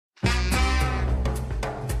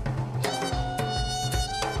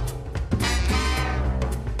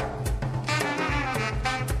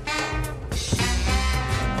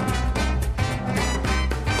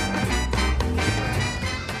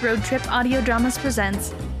Road Trip Audio Dramas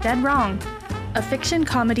presents Dead Wrong, a fiction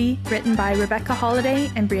comedy written by Rebecca Holiday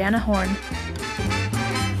and Brianna Horn.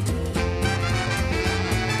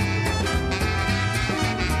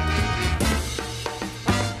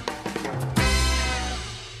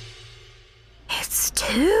 It's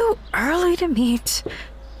too early to meet.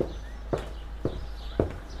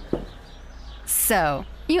 So,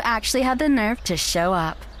 you actually had the nerve to show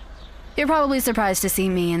up. You're probably surprised to see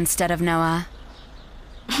me instead of Noah.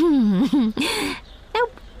 Nope,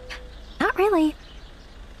 not really.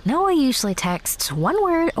 Noah usually texts one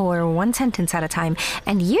word or one sentence at a time,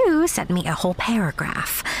 and you sent me a whole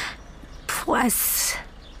paragraph. Plus,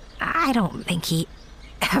 I don't think he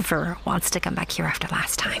ever wants to come back here after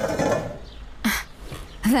last time.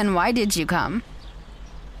 Then why did you come?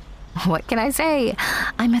 What can I say?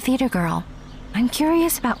 I'm a theater girl. I'm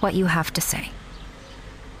curious about what you have to say.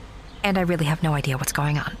 And I really have no idea what's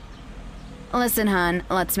going on. Listen, hon,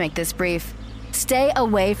 let's make this brief. Stay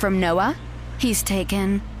away from Noah. He's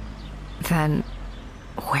taken. Then,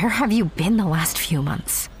 where have you been the last few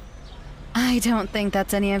months? I don't think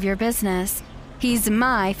that's any of your business. He's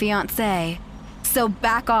my fiancé. So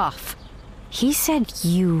back off. He said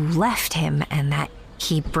you left him and that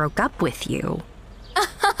he broke up with you.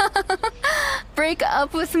 Break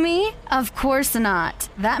up with me? Of course not.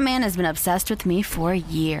 That man has been obsessed with me for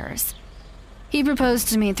years. He proposed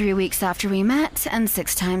to me 3 weeks after we met, and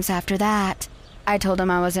 6 times after that. I told him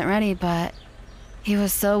I wasn't ready, but he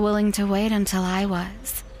was so willing to wait until I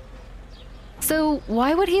was. So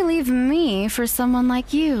why would he leave me for someone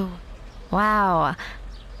like you? Wow.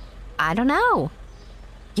 I don't know.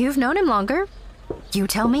 You've known him longer. You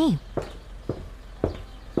tell me.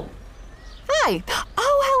 Hi.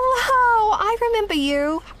 Oh, hello. I remember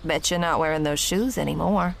you. Bet you're not wearing those shoes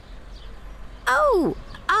anymore. Oh,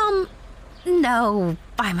 no,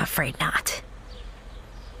 I'm afraid not.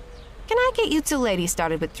 Can I get you two ladies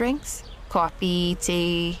started with drinks? Coffee,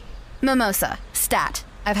 tea? Mimosa. Stat.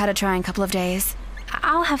 I've had a trying couple of days.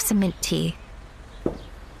 I'll have some mint tea.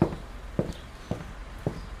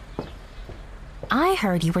 I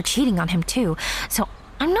heard you were cheating on him too, so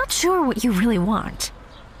I'm not sure what you really want.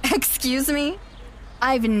 Excuse me?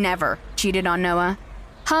 I've never cheated on Noah.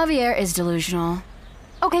 Javier is delusional.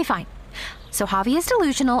 Okay, fine. So Javi is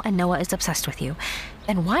delusional and Noah is obsessed with you.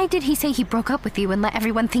 Then why did he say he broke up with you and let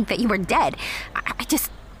everyone think that you were dead? I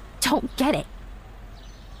just don't get it.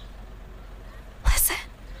 Listen,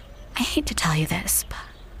 I hate to tell you this,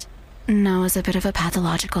 but Noah's a bit of a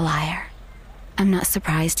pathological liar. I'm not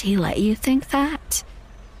surprised he let you think that.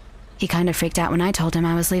 He kind of freaked out when I told him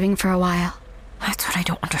I was leaving for a while. That's what I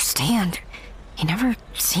don't understand. He never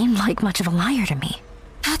seemed like much of a liar to me.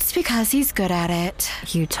 That's because he's good at it.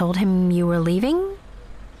 You told him you were leaving?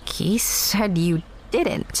 He said you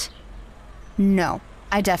didn't. No,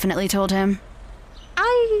 I definitely told him.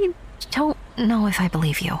 I don't know if I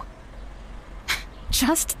believe you.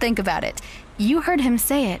 Just think about it. You heard him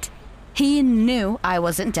say it. He knew I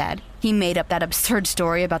wasn't dead. He made up that absurd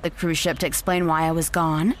story about the cruise ship to explain why I was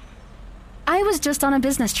gone. I was just on a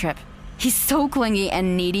business trip. He's so clingy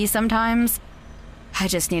and needy sometimes. I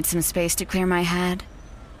just need some space to clear my head.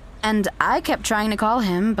 And I kept trying to call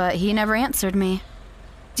him, but he never answered me.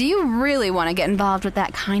 Do you really want to get involved with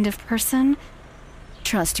that kind of person?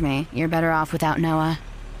 Trust me, you're better off without Noah.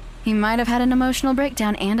 He might have had an emotional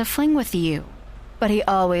breakdown and a fling with you, but he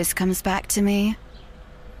always comes back to me.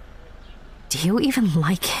 Do you even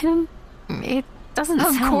like him? It doesn't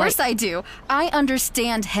sound like... Of course I do. I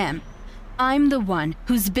understand him. I'm the one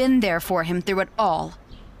who's been there for him through it all.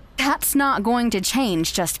 That's not going to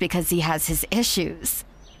change just because he has his issues.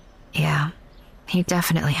 Yeah, he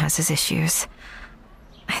definitely has his issues.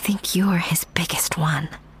 I think you're his biggest one.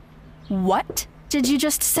 What did you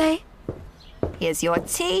just say? Here's your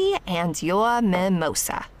tea and your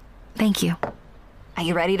mimosa. Thank you. Are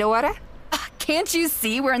you ready to order? Can't you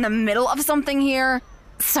see we're in the middle of something here?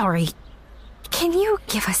 Sorry. Can you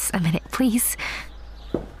give us a minute, please?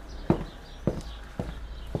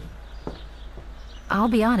 I'll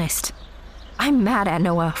be honest. I'm mad at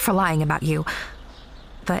Noah for lying about you.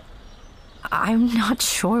 But I'm not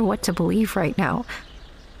sure what to believe right now.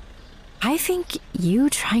 I think you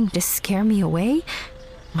trying to scare me away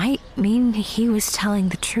might mean he was telling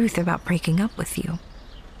the truth about breaking up with you.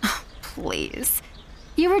 Please.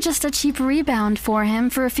 You were just a cheap rebound for him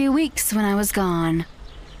for a few weeks when I was gone.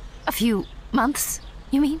 A few months,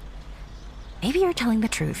 you mean? Maybe you're telling the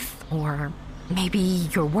truth, or maybe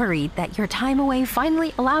you're worried that your time away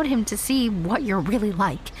finally allowed him to see what you're really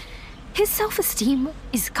like. His self-esteem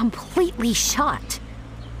is completely shot.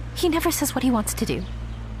 He never says what he wants to do.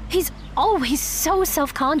 He's always so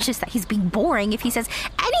self-conscious that he's being boring if he says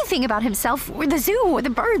anything about himself or the zoo or the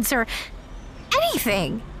birds or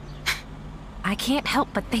anything. I can't help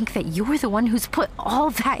but think that you're the one who's put all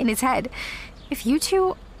that in his head. If you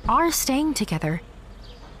two are staying together,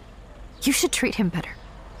 you should treat him better.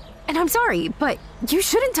 And I'm sorry, but you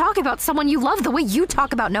shouldn't talk about someone you love the way you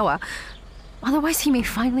talk about Noah. Otherwise, he may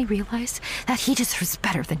finally realize that he deserves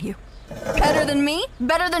better than you. Better than me?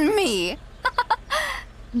 Better than me.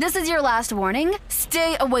 This is your last warning.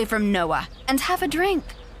 Stay away from Noah and have a drink.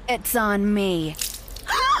 It's on me.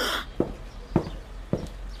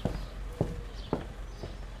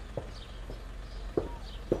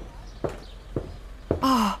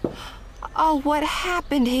 Oh, what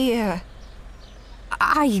happened here?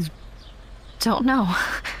 I don't know.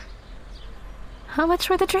 How much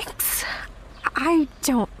were the drinks? I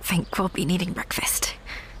don't think we'll be needing breakfast.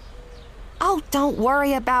 Oh, don't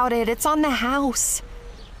worry about it. It's on the house.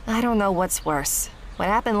 I don't know what's worse. What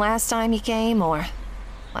happened last time you came, or,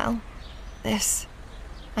 well, this.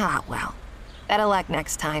 Ah, well. Better luck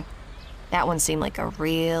next time. That one seemed like a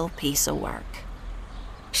real piece of work.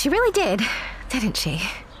 She really did, didn't she?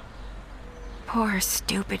 Poor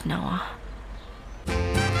stupid Noah.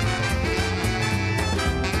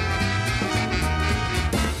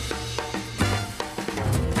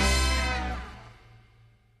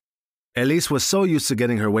 Elise was so used to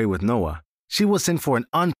getting her way with Noah, she was in for an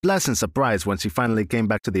unpleasant surprise when she finally came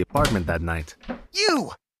back to the apartment that night.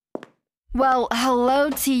 You! Well, hello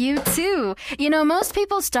to you too. You know, most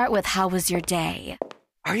people start with, how was your day?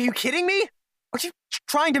 Are you kidding me? Are you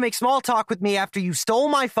trying to make small talk with me after you stole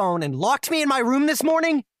my phone and locked me in my room this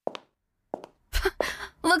morning?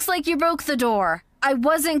 Looks like you broke the door. I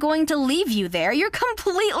wasn't going to leave you there. You're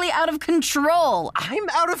completely out of control. I'm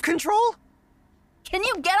out of control? Can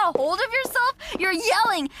you get a hold of yourself? You're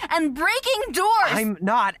yelling and breaking doors. I'm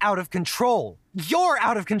not out of control. You're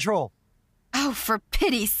out of control. Oh, for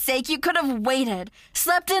pity's sake, you could have waited.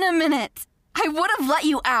 Slept in a minute. I would have let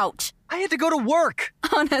you out. I had to go to work.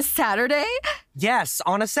 On a Saturday? Yes,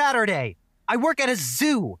 on a Saturday. I work at a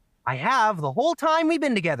zoo. I have the whole time we've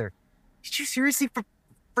been together. Did you seriously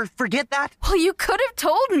forget that? Well, you could have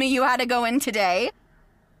told me you had to go in today.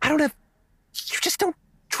 I don't have... You just don't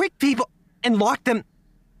trick people and lock them.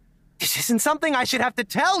 This isn't something I should have to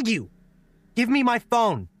tell you. Give me my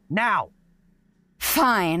phone, now.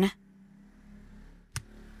 Fine.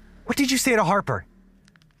 What did you say to Harper?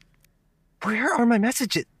 Where are my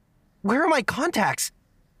messages? Where are my contacts?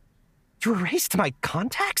 You erased my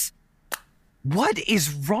contacts? What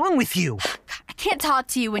is wrong with you? I can't talk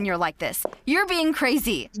to you when you're like this. You're being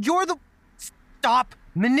crazy. You're the... Stop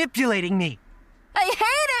manipulating me. I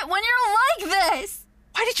hate it when you're like this.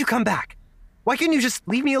 Why did you come back? Why couldn't you just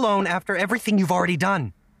leave me alone after everything you've already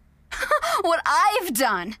done? What I've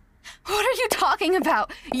done? What are you talking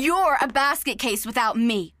about? You're a basket case without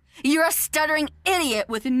me. You're a stuttering idiot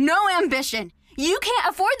with no ambition. You can't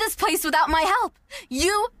afford this place without my help.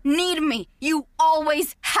 You need me. You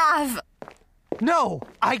always have. No,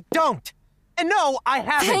 I don't. And no, I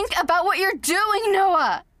haven't. Think about what you're doing,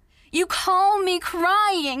 Noah. You call me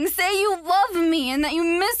crying, say you love me and that you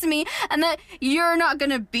miss me and that you're not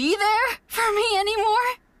gonna be there for me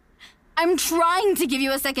anymore. I'm trying to give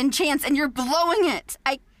you a second chance and you're blowing it.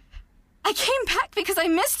 I came back because I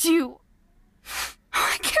missed you.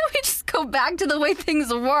 Why can't we just go back to the way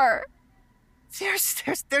things were? There's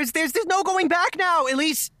no going back now,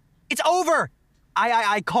 Elise. It's over.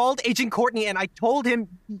 I called Agent Courtney and I told him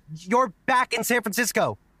you're back in San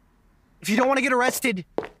Francisco. If you don't want to get arrested,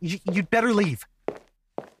 you'd better leave.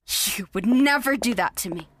 You would never do that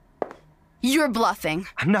to me. You're bluffing.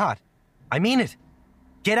 I'm not. I mean it.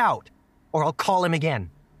 Get out, or I'll call him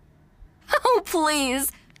again. Oh,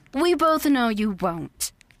 please. We both know you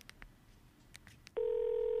won't.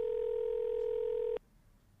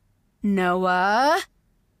 Noah,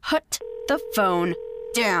 put the phone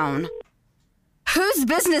down. Whose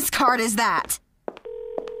business card is that?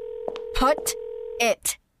 Put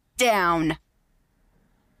it down.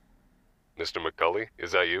 Mr. McCulley,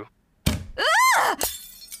 is that you? Ah!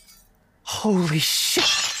 Holy shit.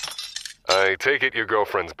 I take it your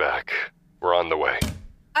girlfriend's back. We're on the way.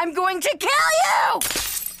 I'm going to kill you!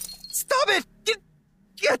 Stop it!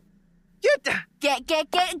 Get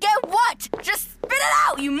Get what? Just spit it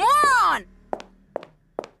out, you moron!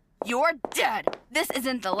 You're dead. This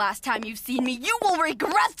isn't the last time you've seen me. You will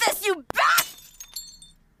regret this, you bat!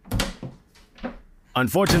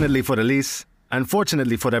 Unfortunately for Elise,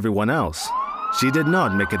 unfortunately for everyone else, she did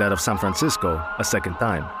not make it out of San Francisco a second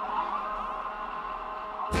time.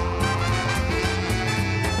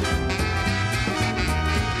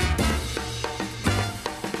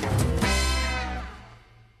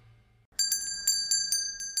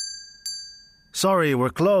 Sorry, we're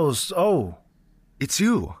closed. Oh, it's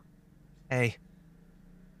you. Hey.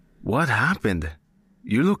 What happened?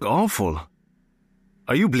 You look awful.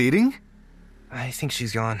 Are you bleeding? I think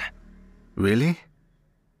she's gone. Really?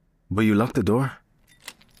 But you locked the door?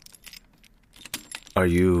 Are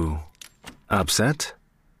you upset?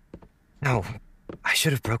 No, I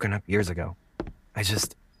should have broken up years ago.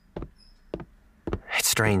 It's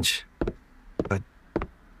strange. But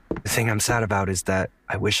the thing I'm sad about is that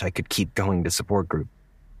I wish I could keep going to support group.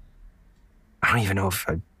 I don't even know if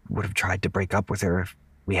I would have tried to break up with her if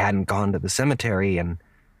we hadn't gone to the cemetery and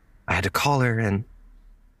I had to call her and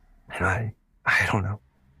I don't know.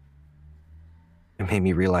 It made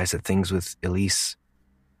me realize that things with Elise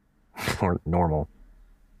weren't normal.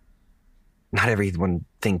 Not everyone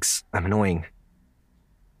thinks I'm annoying.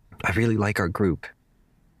 I really like our group.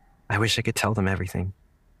 I wish I could tell them everything.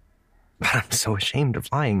 But I'm so ashamed of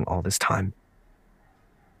lying all this time.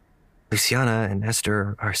 Luciana and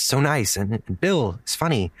Esther are so nice, and Bill is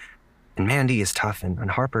funny, and Mandy is tough,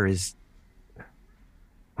 and Harper is...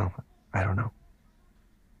 well, I don't know.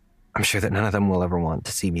 I'm sure that none of them will ever want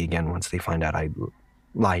to see me again once they find out I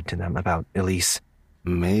lied to them about Elise.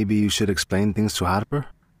 Maybe you should explain things to Harper?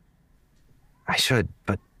 I should,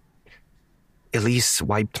 but Elise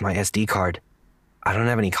wiped my SD card. I don't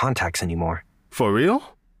have any contacts anymore. For real?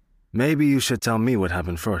 Maybe you should tell me what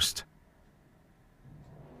happened first.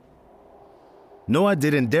 Noah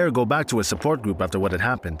didn't dare go back to his support group after what had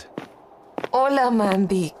happened. Hola,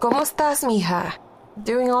 Mandy. ¿Cómo estás, mija?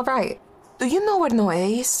 Doing all right. Do you know where Noah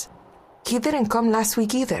is? He didn't come last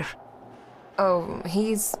week either. Oh,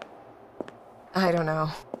 I don't know.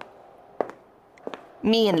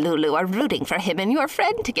 Me and Lulu are rooting for him and your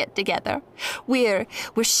friend to get together. We're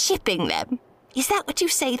shipping them. Is that what you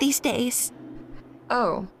say these days?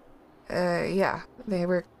 Oh, yeah. They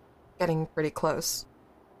were getting pretty close.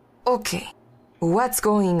 Okay. What's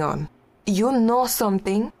going on? You know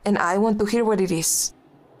something, and I want to hear what it is.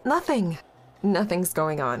 Nothing. Nothing's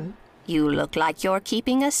going on. You look like you're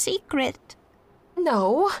keeping a secret.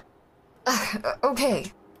 No.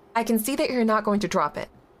 Okay. I can see that you're not going to drop it.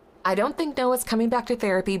 I don't think Noah's coming back to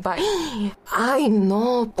therapy, but... Ay,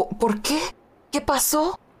 no. ¿Por qué? ¿Qué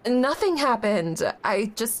pasó? Nothing happened.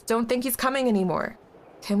 I just don't think he's coming anymore.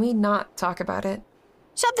 Can we not talk about it?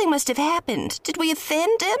 Something must have happened. Did we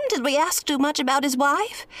offend him? Did we ask too much about his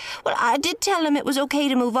wife? Well, I did tell him it was okay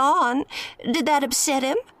to move on. Did that upset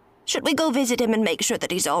him? Should we go visit him and make sure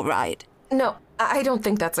that he's all right? No, I don't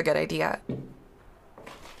think that's a good idea.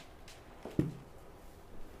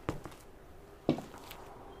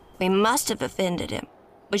 We must have offended him.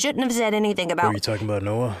 We shouldn't have said anything about... Are you talking about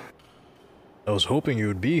Noah? I was hoping you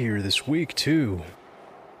would be here this week, too.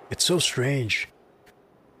 It's so strange.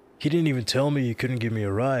 He didn't even tell me he couldn't give me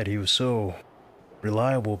a ride. He was so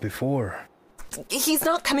reliable before. He's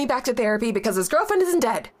not coming back to therapy because his girlfriend isn't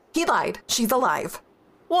dead. He lied. She's alive.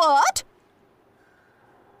 What?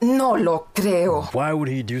 No lo creo. Why would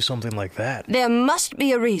he do something like that? There must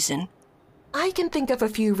be a reason. I can think of a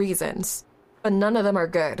few reasons, but none of them are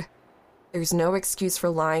good. There's no excuse for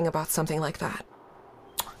lying about something like that.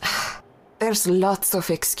 There's lots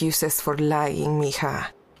of excuses for lying, mija.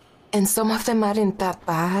 And some of them aren't that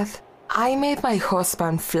bad. I made my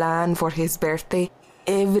husband flan for his birthday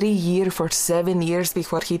every year for 7 years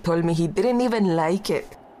before he told me he didn't even like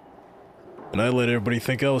it. And I let everybody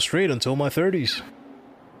think I was straight until my 30s.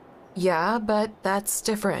 Yeah, but that's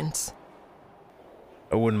different.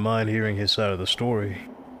 I wouldn't mind hearing his side of the story.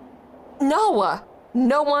 Noah!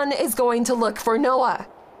 No one is going to look for Noah.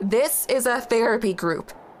 This is a therapy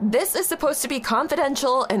group. This is supposed to be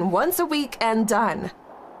confidential and once a week and done.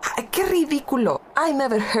 ¡Qué ridículo! I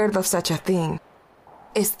never heard of such a thing.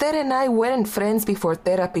 Esther and I weren't friends before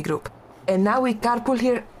therapy group, and now we carpool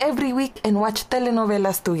here every week and watch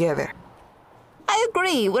telenovelas together. I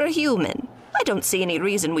agree, we're human. I don't see any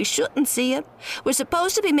reason we shouldn't see him. We're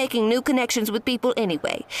supposed to be making new connections with people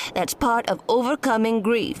anyway. That's part of overcoming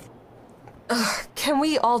grief. Can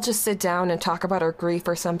we all just sit down and talk about our grief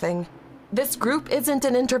or something? This group isn't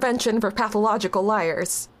an intervention for pathological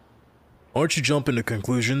liars. Aren't you jumping to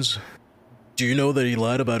conclusions? Do you know that he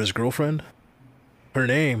lied about his girlfriend? Her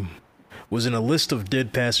name was in a list of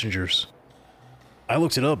dead passengers. I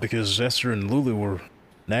looked it up because Esther and Lulu were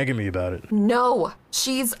nagging me about it. No,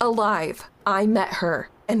 she's alive. I met her,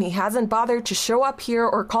 and he hasn't bothered to show up here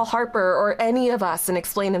or call Harper or any of us and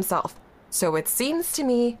explain himself. So it seems to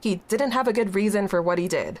me he didn't have a good reason for what he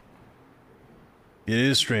did. It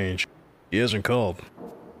is strange. He hasn't called.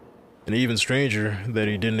 And even stranger that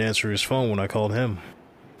he didn't answer his phone when I called him.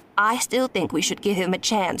 I still think we should give him a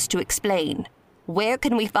chance to explain. Where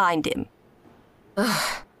can we find him?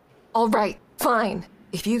 All right, Fine.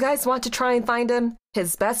 If you guys want to try and find him,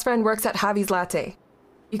 his best friend works at Javi's Latte.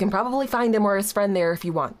 You can probably find him or his friend there if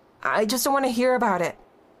you want. I just don't want to hear about it.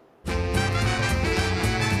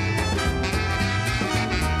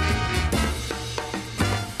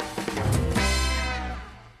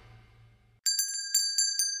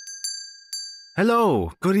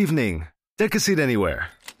 Hello, good evening. Take a seat anywhere.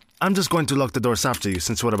 I'm just going to lock the doors after you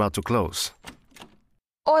since we're about to close.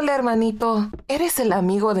 Hola, hermanito. Eres el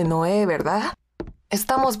amigo de Noé, ¿verdad?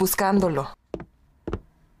 Estamos buscándolo.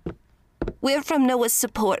 We're from Noah's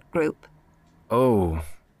support group. Oh,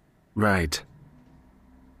 right.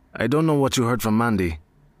 I don't know what you heard from Mandy.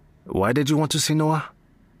 Why did you want to see Noah?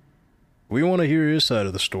 We want to hear his side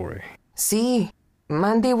of the story. Sí,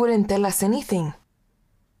 Mandy wouldn't tell us anything.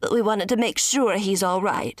 But we wanted to make sure he's all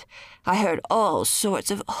right. I heard all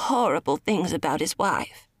sorts of horrible things about his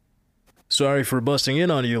wife. Sorry for busting in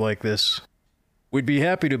on you like this. We'd be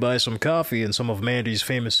happy to buy some coffee and some of Mandy's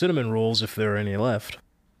famous cinnamon rolls if there are any left.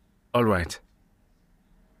 All right.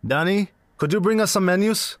 Danny, could you bring us some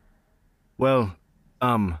menus? Well,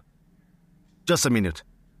 just a minute.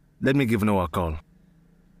 Let me give Noah a call.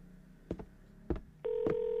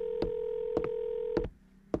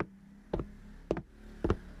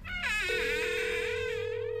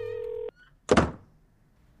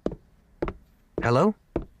 Hello?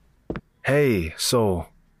 Hey, so,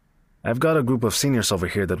 I've got a group of seniors over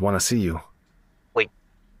here that want to see you. Wait,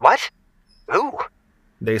 what? Who?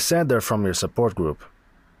 They said they're from your support group.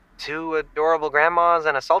 2 adorable grandmas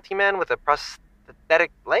and a salty man with a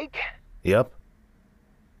prosthetic leg? Yep.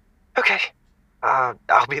 Okay.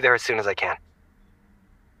 I'll be there as soon as I can.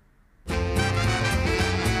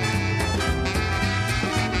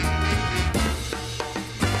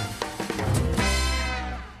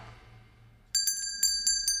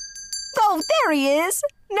 Oh, there he is!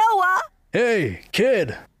 Noah! Hey,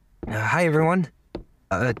 kid! Hi, everyone.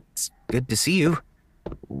 It's good to see you.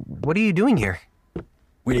 What are you doing here?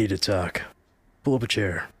 We need to talk. Pull up a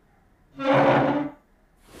chair.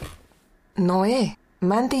 Noé,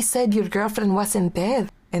 Mandy said your girlfriend wasn't dead,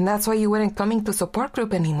 and that's why you weren't coming to support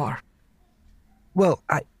group anymore. Well,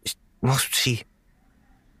 she...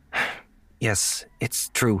 Yes, it's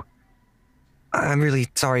true. I'm really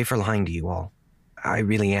sorry for lying to you all. I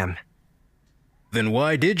really am. Then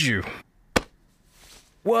why did you?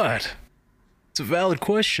 What? It's a valid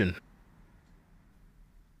question.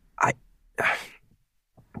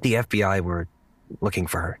 The FBI were looking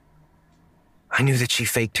for her. I knew that she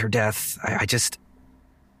faked her death. I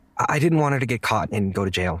didn't want her to get caught and go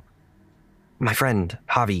to jail. My friend,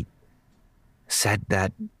 Javi, said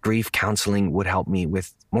that grief counseling would help me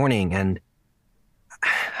with mourning, and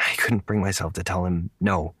I couldn't bring myself to tell him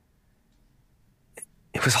no.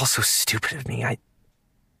 It was all so stupid of me.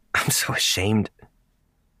 I'm so ashamed.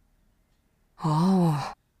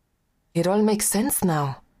 Oh, it all makes sense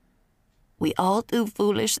now. We all do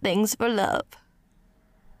foolish things for love.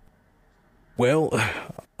 Well,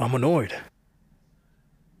 I'm annoyed.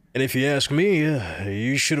 And if you ask me,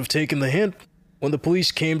 you should have taken the hint when the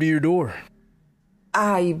police came to your door.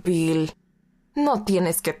 Ay, Bill. No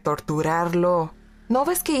tienes que torturarlo. ¿No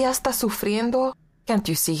ves que ya está sufriendo? Can't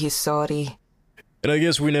you see he's sorry? And I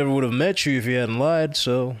guess we never would have met you if you hadn't lied,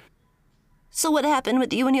 so... So what happened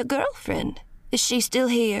with you and your girlfriend? Is she still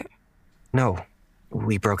here? No,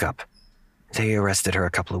 we broke up. They arrested her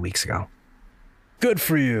a couple of weeks ago. Good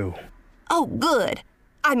for you. Oh, good.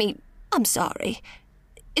 I mean, I'm sorry.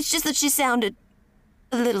 It's just that she sounded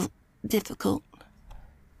a little difficult.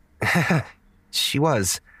 She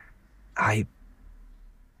was.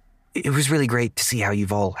 It was really great to see how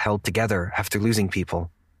you've all held together after losing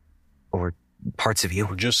people. Or parts of you.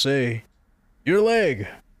 Or just say, your leg.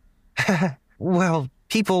 Well,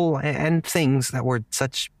 people and things that were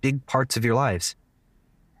such big parts of your lives.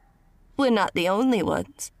 We're not the only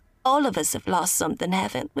ones. All of us have lost something,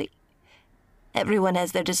 haven't we? Everyone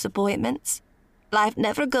has their disappointments. Life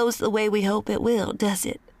never goes the way we hope it will, does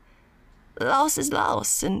it? Loss is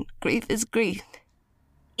loss, and grief is grief.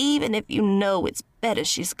 Even if you know it's better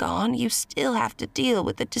she's gone, you still have to deal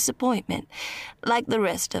with the disappointment, like the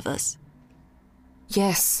rest of us.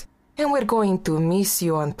 Yes, and we're going to miss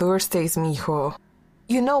you on Thursdays, mijo.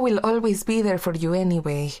 You know we'll always be there for you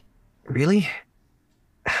anyway. Really?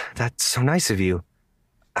 That's so nice of you.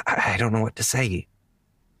 I don't know what to say.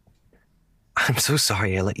 I'm so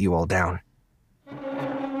sorry I let you all down.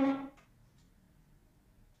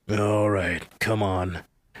 All right, come on.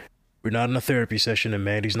 We're not in a therapy session and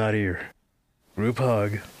Mandy's not here. Group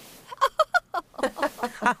hug.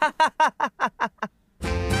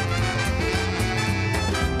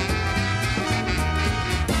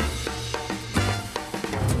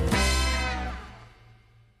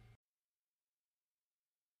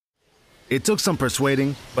 It took some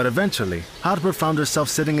persuading, but eventually, Harper found herself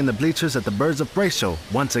sitting in the bleachers at the Birds of Prey show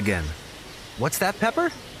once again. What's that, Pepper?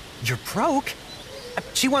 You're broke?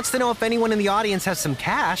 She wants to know if anyone in the audience has some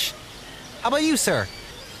cash. How about you, sir?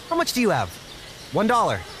 How much do you have?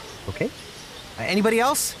 $1. Okay. Anybody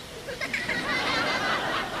else?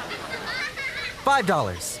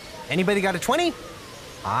 $5. Anybody got a 20?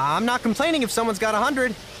 I'm not complaining if someone's got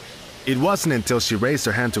 100. It wasn't until she raised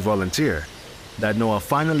her hand to volunteer that Noah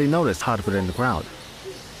finally noticed Harper in the crowd.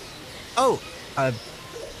 Oh,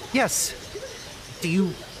 yes. Do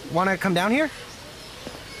you want to come down here?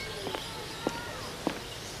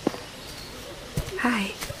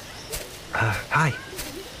 Hi. Hi.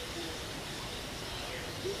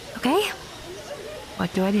 Okay?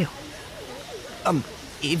 What do I do?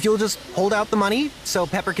 If you'll just hold out the money so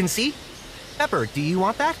Pepper can see. Pepper, do you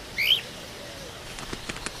want that?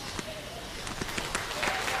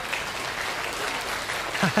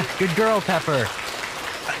 Good girl, Pepper.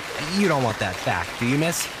 You don't want that back, do you,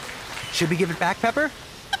 miss? Should we give it back, Pepper?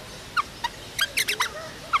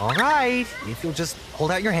 All right, if you'll just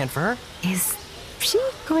hold out your hand for her. Is she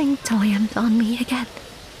going to land on me again?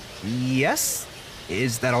 Yes?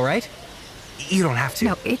 Is that all right? You don't have to.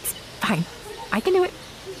 No, it's fine. I can do it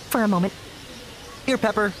for a moment. Here,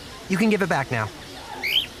 Pepper. You can give it back now.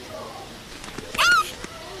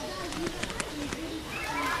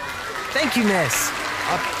 Thank you, miss.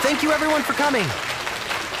 Thank you, everyone, for coming.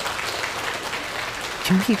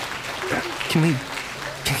 Can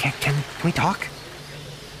we talk?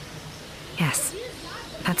 Yes,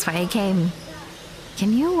 that's why I came.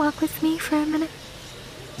 Can you walk with me for a minute?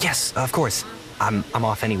 Yes, of course. I'm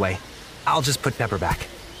off anyway. I'll just put Pepper back.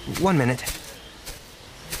 1 minute.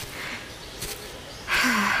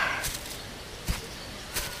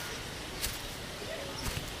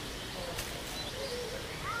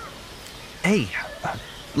 Hey,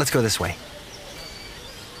 let's go this way.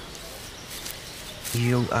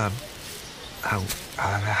 You,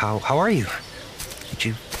 how are you? Did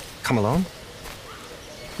you come alone?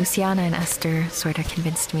 Luciana and Esther sort of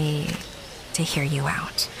convinced me to hear you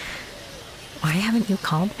out. Why haven't you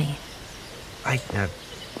called me?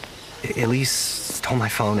 Elise stole my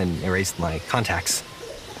phone and erased my contacts.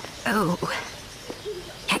 Oh,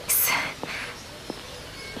 yikes.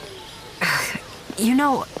 You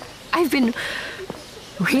know, I've been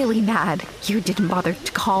really mad you didn't bother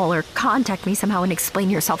to call or contact me somehow and explain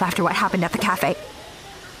yourself after what happened at the cafe.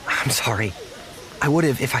 I'm sorry. I would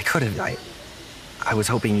have if I could have. I was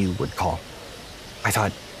hoping you would call. I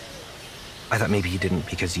thought maybe you didn't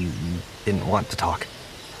because you didn't want to talk.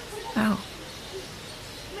 Oh.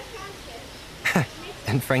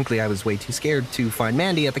 And frankly, I was way too scared to find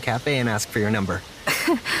Mandy at the cafe and ask for your number.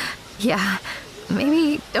 Yeah,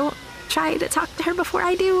 maybe don't try to talk to her before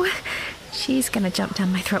I do. She's gonna jump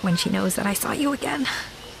down my throat when she knows that I saw you again.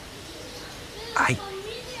 I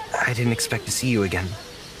didn't expect to see you again.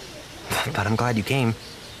 But I'm glad you came.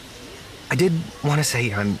 I did want to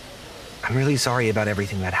say I'm really sorry about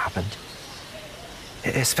everything that happened.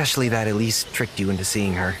 Especially that Elise tricked you into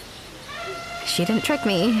seeing her. She didn't trick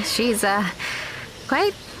me. She's,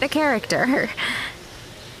 quite the character.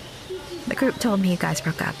 The group told me you guys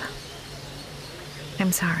broke up.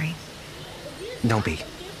 I'm sorry. Don't be.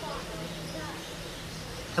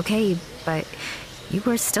 Okay, but you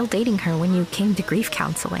were still dating her when you came to grief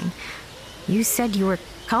counseling. You said you were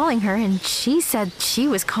calling her, and she said she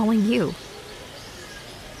was calling you.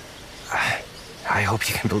 I hope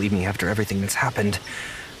you can believe me after everything that's happened.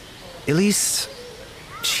 Elise,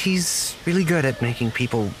 she's really good at making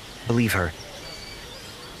people believe her.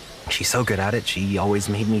 She's so good at it, she always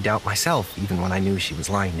made me doubt myself, even when I knew she was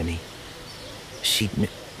lying to me. She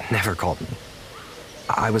never called me.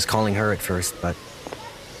 I was calling her at first, but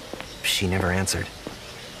she never answered.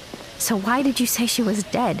 So why did you say she was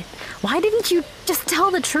dead? Why didn't you just tell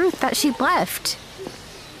the truth that she left?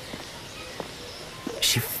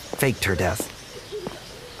 She faked her death.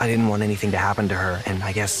 I didn't want anything to happen to her, and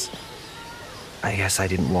I guess I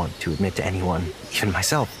didn't want to admit to anyone, even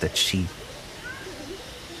myself, that she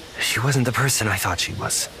wasn't the person I thought she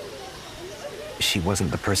was. She wasn't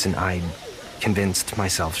the person I'd convinced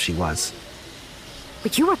myself she was.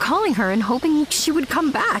 But you were calling her and hoping she would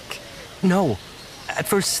come back. No. At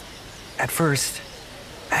first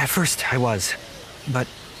I was. But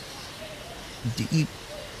do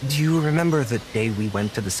you remember the day we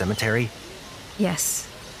went to the cemetery? Yes.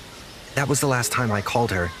 That was the last time I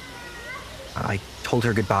called her. I told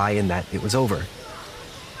her goodbye and that it was over.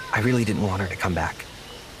 I really didn't want her to come back.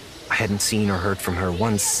 I hadn't seen or heard from her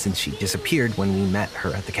once since she disappeared when we met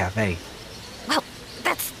her at the cafe. Well,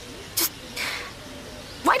 that's just...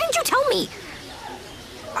 Why didn't you tell me?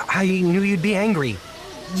 I knew you'd be angry.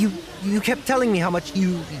 You kept telling me how much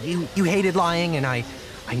you hated lying, and I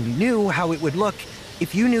knew how it would look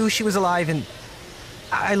if you knew she was alive, and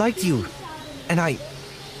I liked you. And I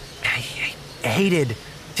hated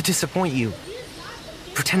to disappoint you.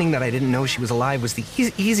 Pretending that I didn't know she was alive was the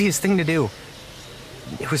easiest thing to do.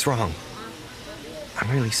 It was wrong.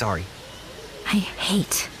 I'm really sorry. I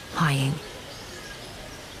hate lying.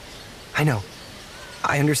 I know.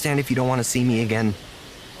 I understand if you don't want to see me again.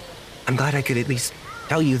 I'm glad I could at least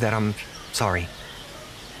tell you that I'm sorry.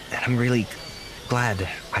 And I'm really glad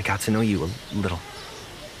I got to know you a little.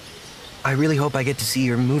 I really hope I get to see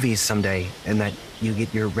your movies someday, and that you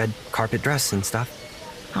get your red carpet dress and stuff.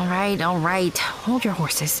 All right. Hold your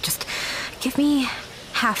horses. Just give me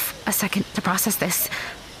half a second to process this.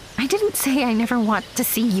 I didn't say I never want to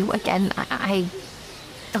see you again. I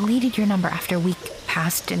deleted your number after a week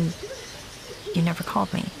passed and you never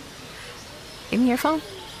called me. Give me your phone.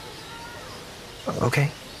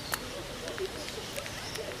 Okay.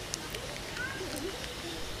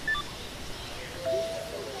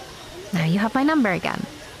 Now you have my number again.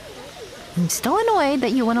 I'm still annoyed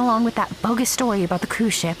that you went along with that bogus story about the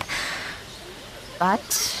cruise ship.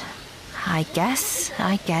 But I guess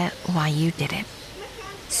I get why you did it.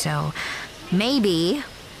 So maybe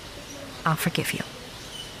I'll forgive you.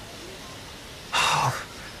 Oh,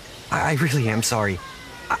 I really am sorry.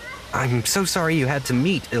 I'm so sorry you had to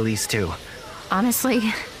meet Elise too. Honestly,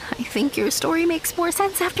 I think your story makes more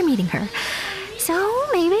sense after meeting her. So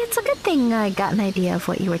maybe it's a good thing I got an idea of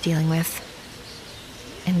what you were dealing with.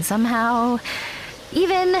 And somehow,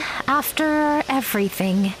 even after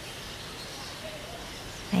everything,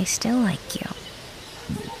 I still like you.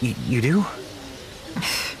 You do?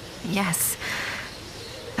 Yes.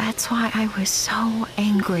 That's why I was so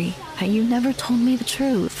angry that you never told me the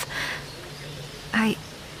truth.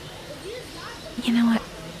 You know what?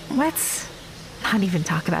 Let's not even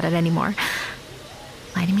talk about it anymore.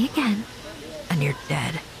 Lie to me again, and you're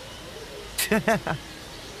dead.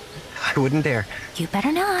 I wouldn't dare. You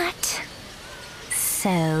better not.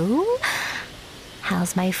 So,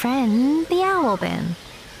 how's my friend the owl been?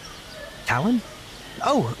 Talon?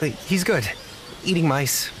 Oh, he's good. Eating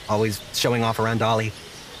mice, always showing off around Dolly.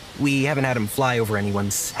 We haven't had him fly over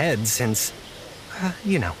anyone's head since,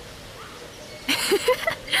 you know.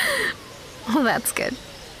 Well, that's good.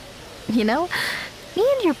 You know, me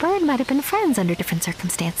and your bird might have been friends under different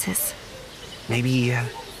circumstances. Maybe,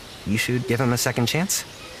 you should give him a second chance?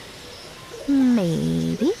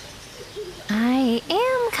 Maybe. I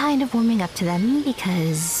am kind of warming up to them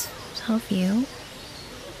because of you.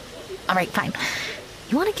 Alright, fine.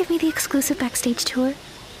 You want to give me the exclusive backstage tour?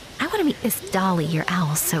 I want to meet this Dolly your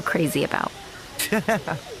owl's so crazy about.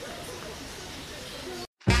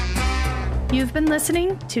 You've been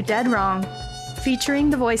listening to Dead Wrong, featuring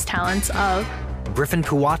the voice talents of Griffin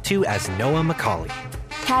Puatu as Noah Macaulay.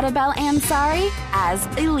 Katabel Ansari as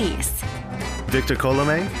Elise. Victor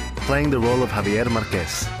Colome, playing the role of Javier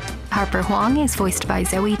Marquez. Harper Huang is voiced by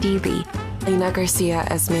Zoe D. Lee. Lena Garcia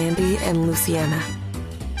as Mandy and Luciana.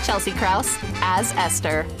 Chelsea Krause as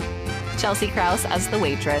Esther. Chelsea Krause as the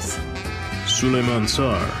waitress. Suleiman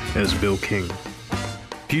Sar as Bill King.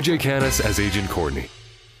 PJ Canis as Agent Courtney.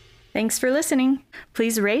 Thanks for listening.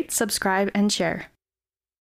 Please rate, subscribe, and share.